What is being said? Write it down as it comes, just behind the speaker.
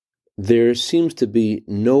There seems to be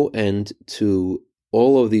no end to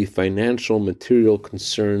all of the financial, material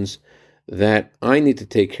concerns that I need to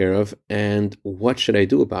take care of, and what should I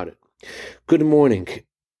do about it? Good morning.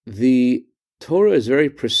 The Torah is very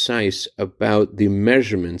precise about the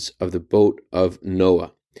measurements of the boat of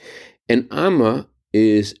Noah. An amma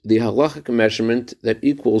is the halachic measurement that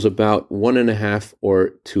equals about 1.5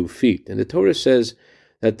 or 2 feet. And the Torah says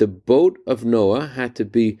that the boat of Noah had to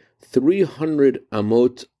be 300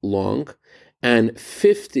 amot long and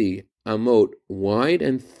 50 amot wide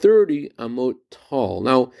and 30 amot tall.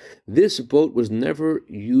 Now, this boat was never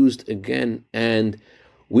used again, and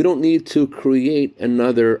we don't need to create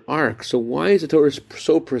another ark. So why is the Torah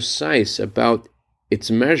so precise about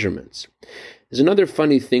its measurements? There's another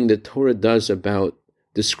funny thing that Torah does about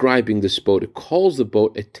describing this boat. It calls the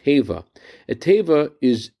boat a teva. A teva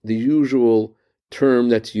is the usual term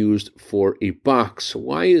that's used for a box.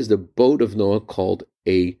 Why is the boat of Noah called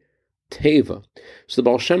a teva? So the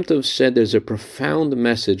Baal Shem Tov said there's a profound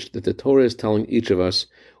message that the Torah is telling each of us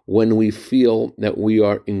when we feel that we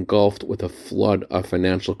are engulfed with a flood of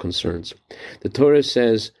financial concerns. The Torah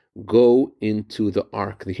says, go into the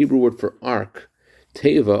ark. The Hebrew word for ark,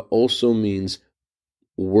 teva, also means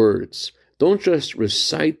words. Don't just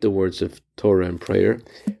recite the words of Torah and prayer,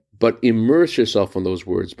 but immerse yourself in those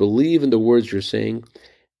words. Believe in the words you're saying,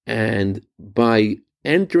 and by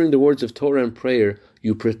entering the words of Torah and prayer,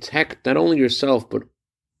 you protect not only yourself, but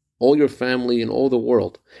all your family and all the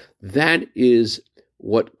world. That is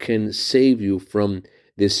what can save you from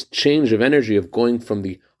this change of energy of going from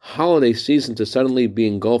the holiday season to suddenly be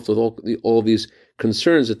engulfed with all these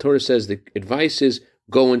concerns. The Torah says the advice is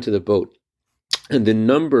go into the boat. And the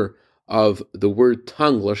number of the word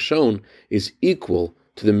tongue, lashon, is equal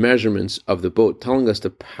to the measurements of the boat, telling us the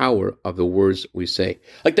power of the words we say.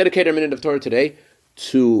 I'd like to dedicate our minute of Torah today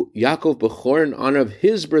to Yaakov Bechor in honor of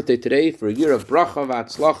his birthday today for a year of bracha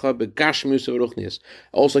v'atzlacha begashmius v'ruchnius.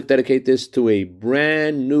 I also like to dedicate this to a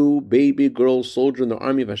brand new baby girl soldier in the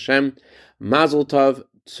army of Hashem. Mazel tov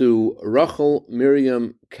to Rachel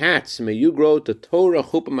Miriam Katz. May you grow to Torah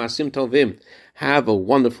chuppah masim tovim. Have a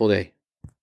wonderful day.